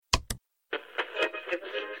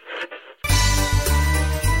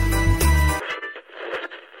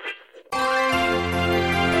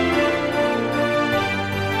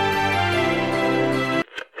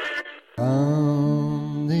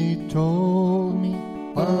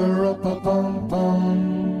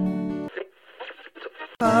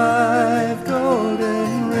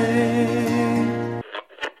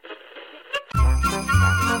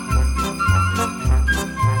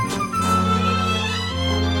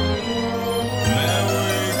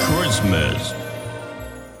Christmas.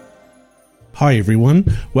 Hi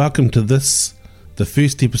everyone, welcome to the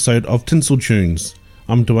first episode of Tinsel Tunes.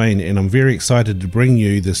 I'm Dwayne and I'm very excited to bring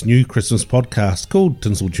you this new Christmas podcast called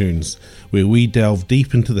Tinsel Tunes, where we delve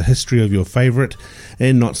deep into the history of your favourite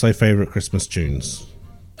and not so favourite Christmas tunes.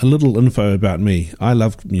 A little info about me: I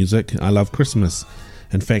love music, I love Christmas.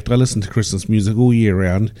 In fact, I listen to Christmas music all year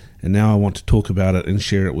round, and now I want to talk about it and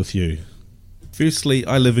share it with you. Firstly,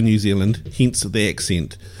 I live in New Zealand, hence the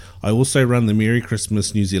accent. I also run the Merry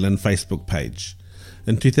Christmas New Zealand Facebook page.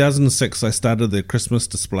 In 2006, I started the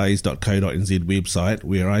christmasdisplays.co.nz website,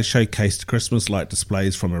 where I showcased Christmas light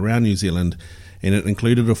displays from around New Zealand, and it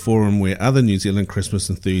included a forum where other New Zealand Christmas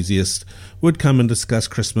enthusiasts would come and discuss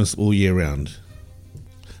Christmas all year round.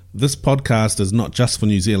 This podcast is not just for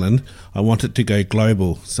New Zealand. I want it to go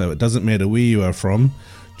global, so it doesn't matter where you are from.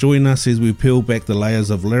 Join us as we peel back the layers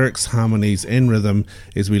of lyrics, harmonies and rhythm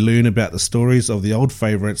as we learn about the stories of the old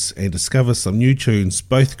favourites and discover some new tunes,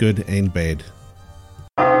 both good and bad.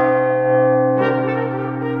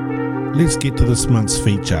 Let's get to this month's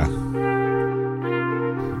feature.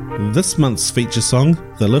 This month's feature song,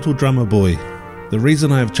 The Little Drummer Boy. The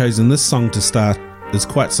reason I have chosen this song to start is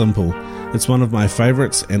quite simple. It's one of my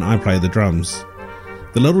favourites and I play the drums.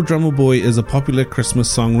 The Little Drummer Boy is a popular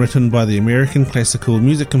Christmas song written by the American classical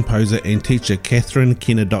music composer and teacher Catherine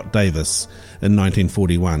Kennicott Davis in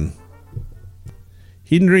 1941.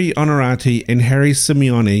 Henry Onorati and Harry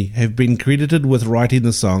Simeone have been credited with writing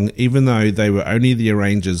the song, even though they were only the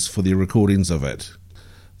arrangers for the recordings of it.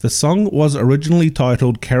 The song was originally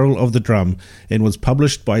titled Carol of the Drum and was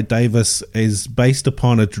published by Davis as based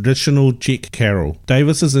upon a traditional Czech carol.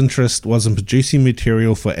 Davis's interest was in producing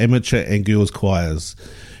material for amateur and girls' choirs.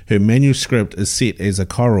 Her manuscript is set as a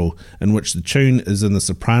choral in which the tune is in the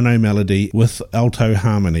soprano melody with alto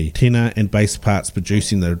harmony, tenor and bass parts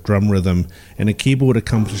producing the drum rhythm, and a keyboard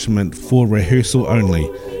accompaniment for rehearsal only.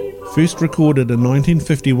 First recorded in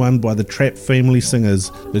 1951 by the Trapp Family Singers,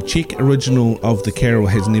 the Czech original of the carol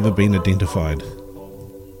has never been identified.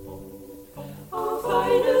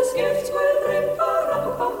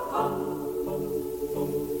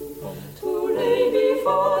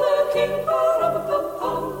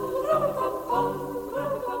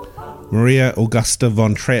 Maria Augusta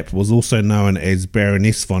von Trapp was also known as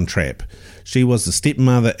Baroness von Trapp. She was the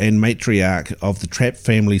stepmother and matriarch of the Trapp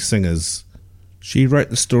Family Singers. She wrote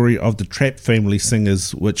the story of the Trapp Family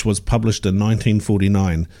Singers, which was published in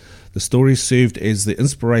 1949. The story served as the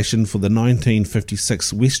inspiration for the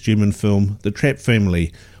 1956 West German film The Trapp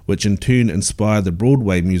Family, which in turn inspired the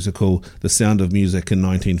Broadway musical The Sound of Music in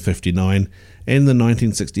 1959 and the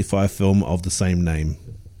 1965 film of the same name.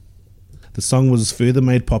 The song was further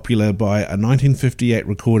made popular by a 1958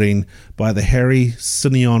 recording by the Harry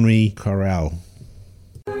Simeone Chorale.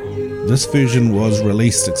 This version was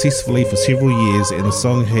released successfully for several years and the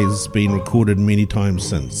song has been recorded many times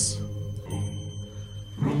since.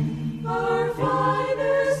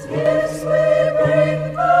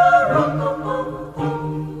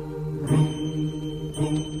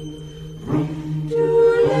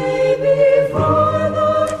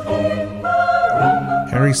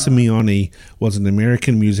 Harry Simeone was an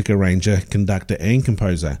American music arranger, conductor and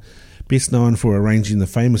composer, best known for arranging the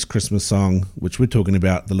famous Christmas song, which we're talking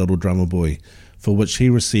about, The Little Drummer Boy, for which he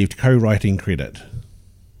received co-writing credit.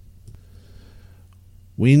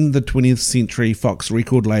 When the 20th Century Fox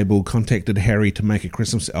record label contacted Harry to make a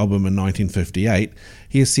Christmas album in 1958,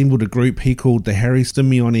 he assembled a group he called the Harry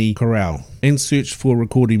Simeone Chorale and searched for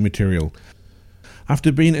recording material.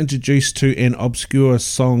 After being introduced to an obscure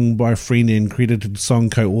song by friend and credited song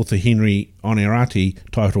co-author Henry Onorati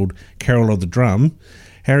titled Carol of the Drum,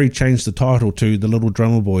 Harry changed the title to The Little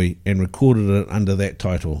Drummer Boy and recorded it under that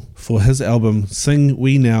title for his album Sing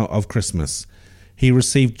We Now of Christmas. He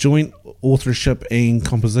received joint authorship and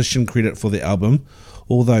composition credit for the album,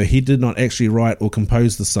 although he did not actually write or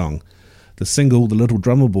compose the song. The single, The Little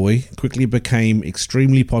Drummer Boy, quickly became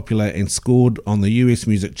extremely popular and scored on the US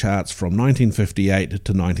music charts from 1958 to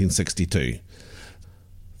 1962.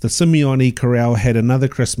 The Simeone Chorale had another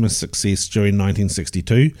Christmas success during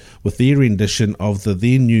 1962 with their rendition of the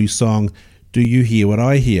then new song Do You Hear What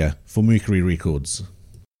I Hear for Mercury Records.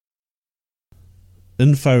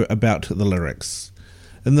 Info about the lyrics.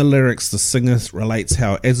 In the lyrics, the singer relates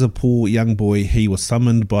how as a poor young boy he was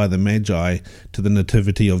summoned by the Magi to the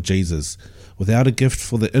nativity of Jesus. Without a gift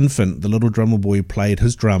for the infant, the little drummer boy played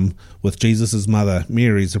his drum with Jesus' mother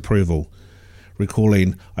Mary's approval,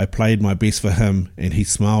 recalling, "I played my best for him and he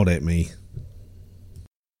smiled at me."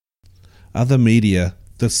 Other media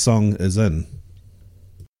this song is in.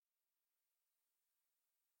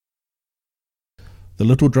 The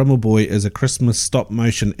Little Drummer Boy is a Christmas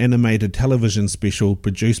stop-motion animated television special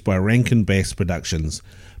produced by Rankin Bass Productions,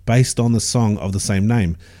 based on the song of the same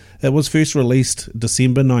name. It was first released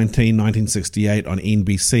December 19, 1968 on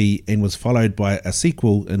NBC and was followed by a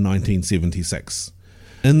sequel in 1976.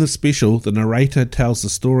 In the special, the narrator tells the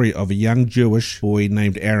story of a young Jewish boy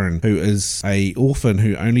named Aaron, who is an orphan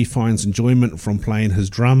who only finds enjoyment from playing his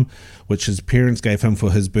drum, which his parents gave him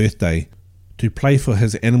for his birthday, to play for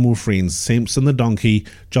his animal friends Samson the donkey,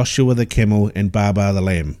 Joshua the camel, and Baba the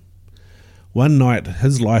lamb. One night,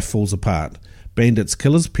 his life falls apart. Bandits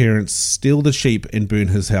kill his parents, steal the sheep, and burn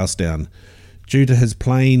his house down. Due to his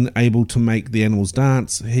playing able to make the animals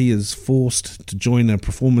dance, he is forced to join a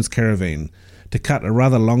performance caravan. To cut a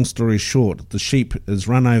rather long story short, the sheep is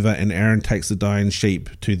run over and Aaron takes the dying sheep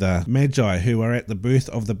to the Magi, who are at the birth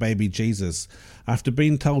of the baby Jesus. After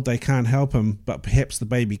being told they can't help him, but perhaps the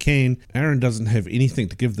baby can, Aaron doesn't have anything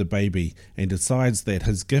to give the baby and decides that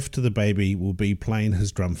his gift to the baby will be playing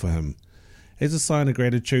his drum for him. As a sign of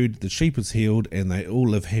gratitude, the sheep is healed and they all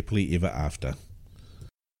live happily ever after.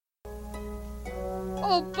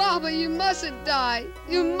 Oh, Baba, you mustn't die.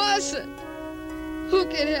 You mustn't. Who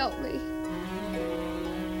can help me?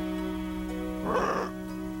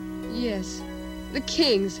 Yes, the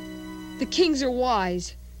kings. The kings are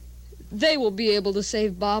wise. They will be able to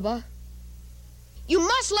save Baba. You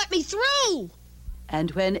must let me through!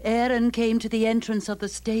 And when Aaron came to the entrance of the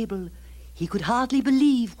stable, he could hardly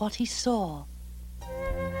believe what he saw.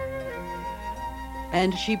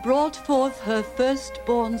 And she brought forth her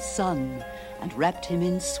firstborn son, and wrapped him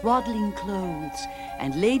in swaddling clothes,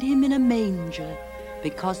 and laid him in a manger,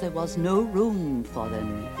 because there was no room for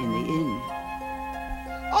them in the inn.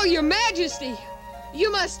 Oh, Your Majesty! You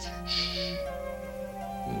must...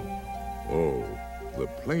 Oh, the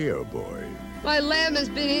player boy. My lamb has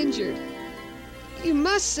been injured. You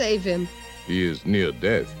must save him. He is near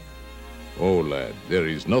death. Oh, lad, there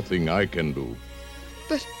is nothing I can do.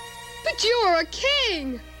 But you are a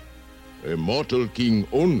king! A mortal king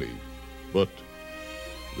only. But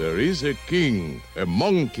there is a king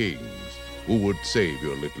among kings who would save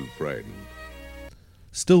your little friend.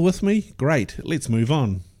 Still with me? Great, let's move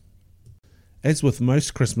on. As with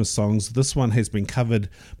most Christmas songs, this one has been covered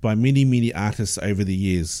by many artists over the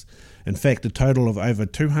years. In fact, a total of over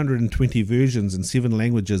 220 versions in 7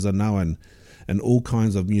 languages are known in all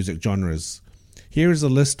kinds of music genres. Here is a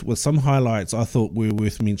list with some highlights I thought were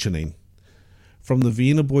worth mentioning. From the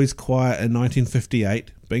Vienna Boys Choir in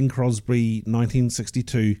 1958, Bing Crosby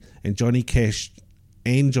 1962, and Johnny Cash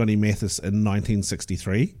and Johnny Mathis in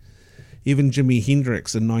 1963. Even Jimi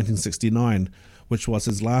Hendrix in 1969, which was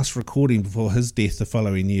his last recording before his death the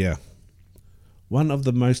following year. One of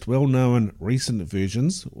the most well-known recent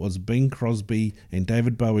versions was Bing Crosby and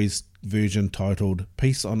David Bowie's version titled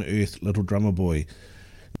Peace on Earth, Little Drummer Boy.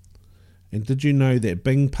 And did you know that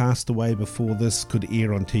Bing passed away before this could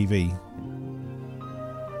air on TV?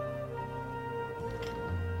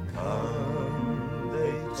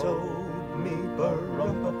 They told me,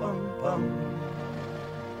 bum-bum-bum-bum,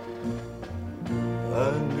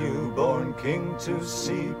 a newborn king to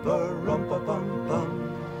see, bum-bum-bum-bum.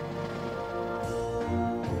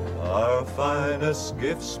 Our finest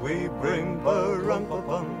gifts we bring,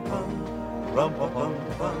 bum-bum-bum-bum,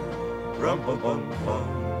 rum-bum-bum-bum, rum-bum-bum-bum.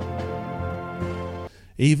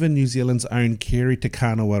 Even New Zealand's own Kerry Te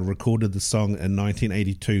Kanawa recorded the song in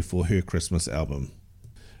 1982 for her Christmas album.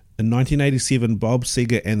 In 1987, Bob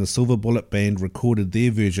Seger and the Silver Bullet Band recorded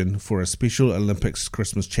their version for a Special Olympics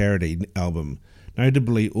Christmas charity album.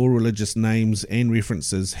 Notably, all religious names and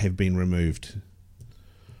references have been removed.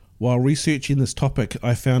 While researching this topic,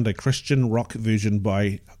 I found a Christian rock version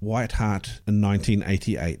by White Heart in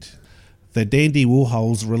 1988. The Dandy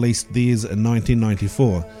Warhols released theirs in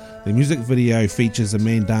 1994. The music video features a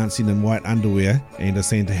man dancing in white underwear and a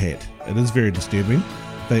Santa hat. It is very disturbing.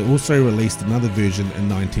 They also released another version in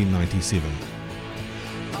 1997.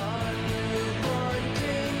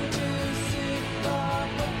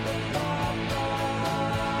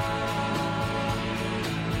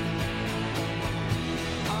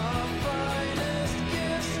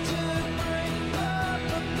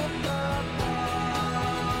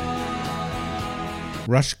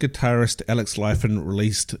 Rush guitarist Alex Lifeson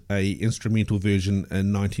released an instrumental version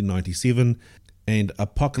in 1997, and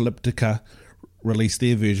Apocalyptica released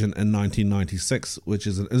their version in 1996, which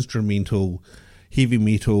is an instrumental, heavy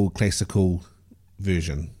metal, classical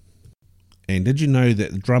version. And did you know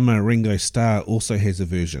that drummer Ringo Starr also has a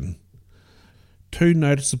version? Two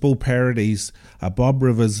noticeable parodies are Bob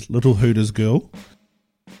Rivers' Little Hooters Girl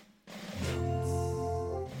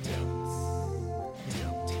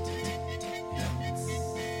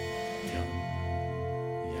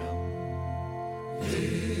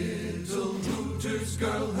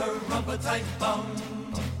rumpa-tight-bum.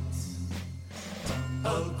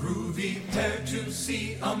 A groovy pair to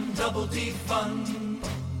see, double D fun.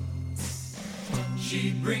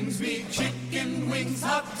 She brings me chicken wings,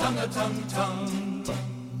 hot tongue-a-tongue-tongue.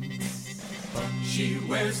 She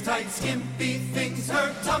wears tight, skimpy things,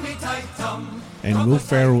 her tummy tight tum. And Will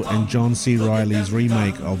Ferrell and John C. Reilly's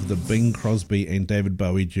remake of the Bing Crosby and David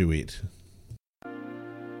Bowie duet.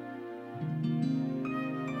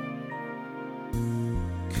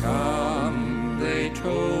 Come, they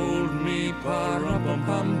told me,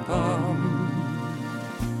 pa-rum-pum-pum-pum,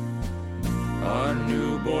 our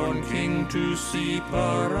newborn king to see,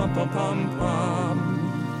 pa-rum-pum-pum-pum.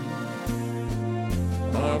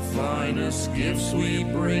 Our finest gifts we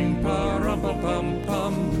bring,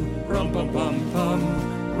 pa-rum-pum-pum-pum, rum-pum-pum-pum,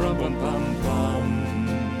 rum-pum-pum-pum.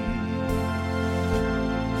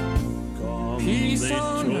 Peace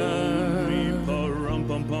on earth.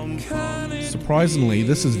 Surprisingly,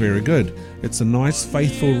 this is very good. It's a nice,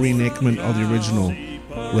 faithful reenactment of the original,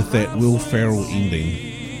 with that Will Ferrell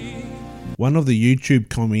ending. One of the YouTube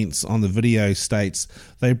comments on the video states,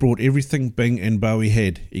 they brought everything Bing and Bowie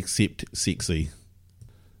had, except sexy.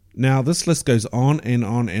 Now, this list goes on and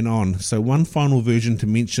on and on, so one final version to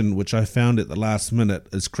mention which I found at the last minute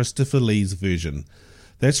is Christopher Lee's version.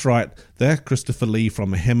 That's right, they're Christopher Lee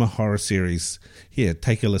from a Hammer horror series. Here,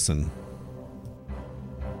 take a listen.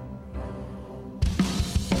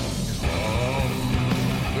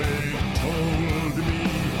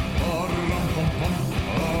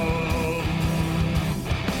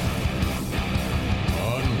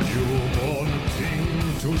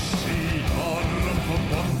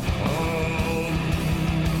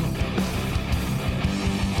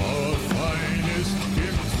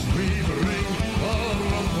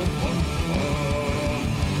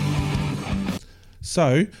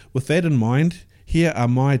 So, with that in mind, here are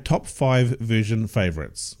my top 5 version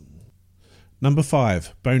favourites. Number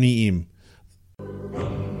 5, Boney M.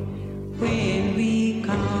 When we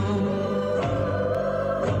come,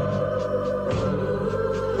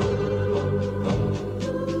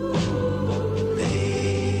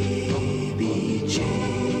 baby,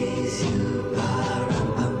 chase you, I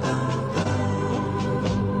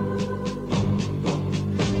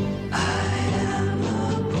am a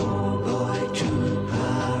poor boy too.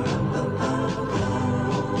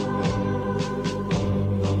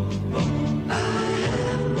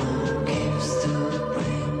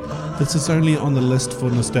 This is only on the list for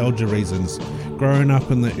nostalgia reasons. Growing up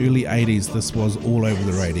in the early 80s, this was all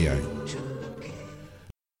over the radio.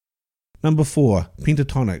 Number 4,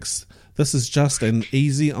 Pentatonix. This is just an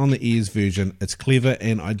easy on the ears version. It's clever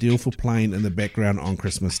and ideal for playing in the background on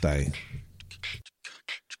Christmas Day.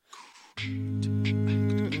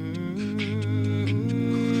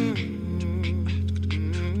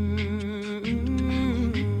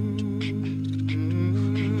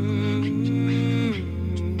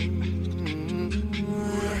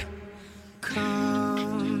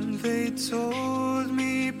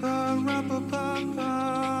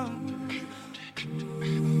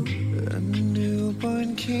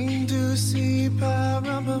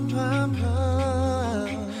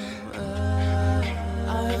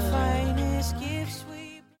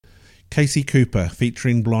 Casey Cooper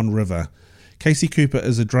featuring Blonde River. Casey Cooper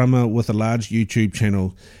is a drummer with a large YouTube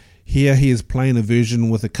channel. Here he is playing a version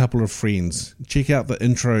with a couple of friends. Check out the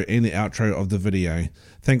intro and the outro of the video.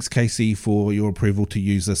 Thanks Casey for your approval to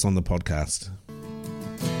use this on the podcast.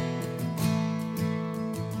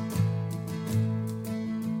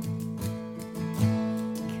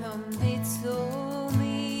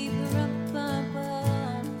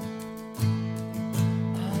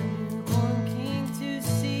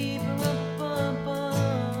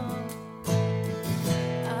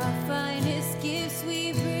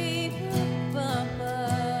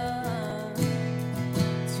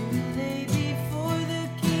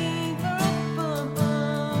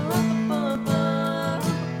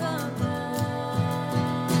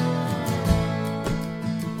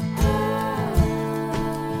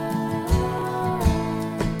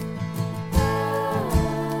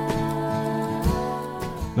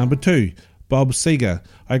 Number 2, Bob Seger.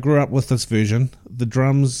 I grew up with this version. The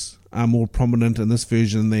drums are more prominent in this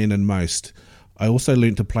version than in most. I also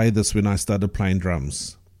learned to play this when I started playing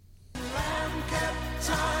drums.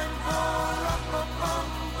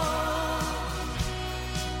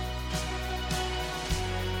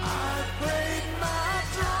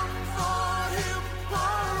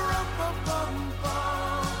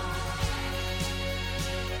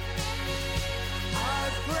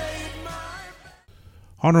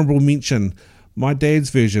 Honourable mention, my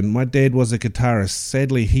dad's version. My dad was a guitarist.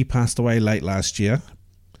 Sadly, he passed away late last year.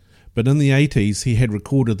 but in the 80s he had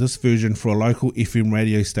recorded this version for a local FM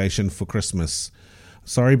radio station for Christmas.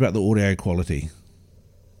 Sorry about the audio quality.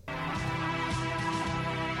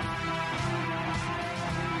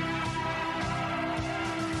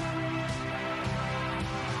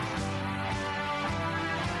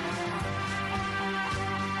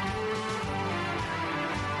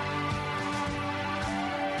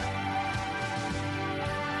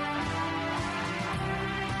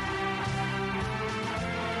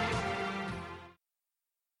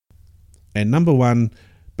 And number 1,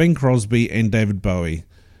 Bing Crosby and David Bowie.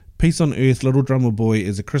 Peace on Earth, Little Drummer Boy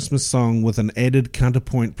is a Christmas song with an added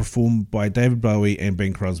counterpoint performed by David Bowie and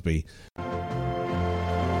Bing Crosby.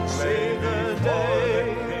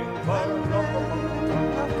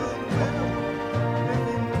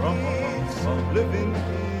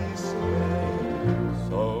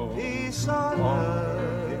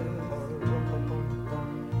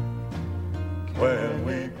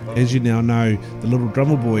 As you now know, The Little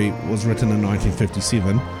Drummer Boy was written in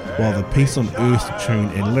 1957, while the Peace on Earth tune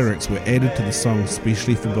and lyrics were added to the song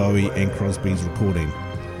specially for Bowie and Crosby's recording.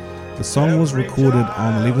 The song was recorded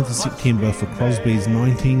on 11th of September for Crosby's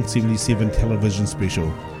 1977 television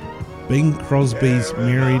special, Bing Crosby's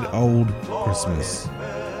Merry Old Christmas.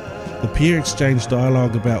 The pair exchanged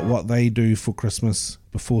dialogue about what they do for Christmas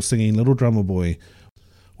before singing Little Drummer Boy,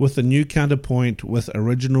 with a new counterpoint with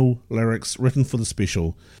original lyrics written for the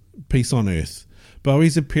special, Peace on Earth.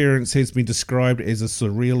 Bowie's appearance has been described as a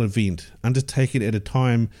surreal event, undertaken at a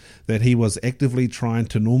time that he was actively trying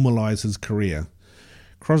to normalise his career.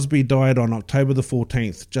 Crosby died on October the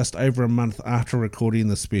 14th, just over a month after recording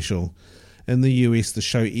the special. In the US, the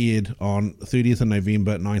show aired on 30th of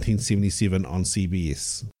November 1977 on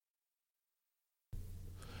CBS.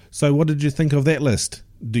 So what did you think of that list?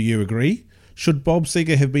 Do you agree? Should Bob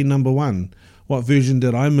Seger have been number 1? What version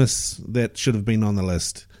did I miss that should have been on the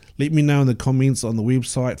list? Let me know in the comments on the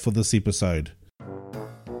website for this episode.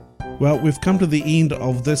 Well, we've come to the end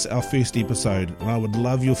of this, our first episode, and I would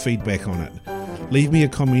love your feedback on it. Leave me a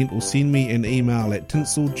comment or send me an email at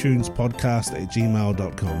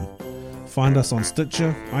tinseltunespodcast@gmail.com. Find us on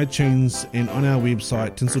Stitcher, iTunes, and on our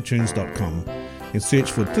website tinseltunes.com, and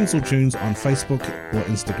search for Tinsel Tunes on Facebook or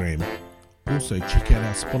Instagram. Also check out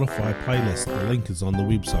our Spotify playlist, the link is on the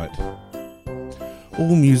website.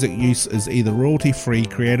 All music use is either royalty-free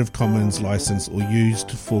Creative Commons license or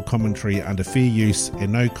used for commentary under fair use,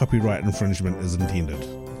 and no copyright infringement is intended.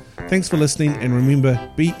 Thanks for listening, and remember,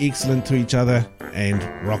 be excellent to each other and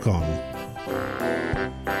rock on.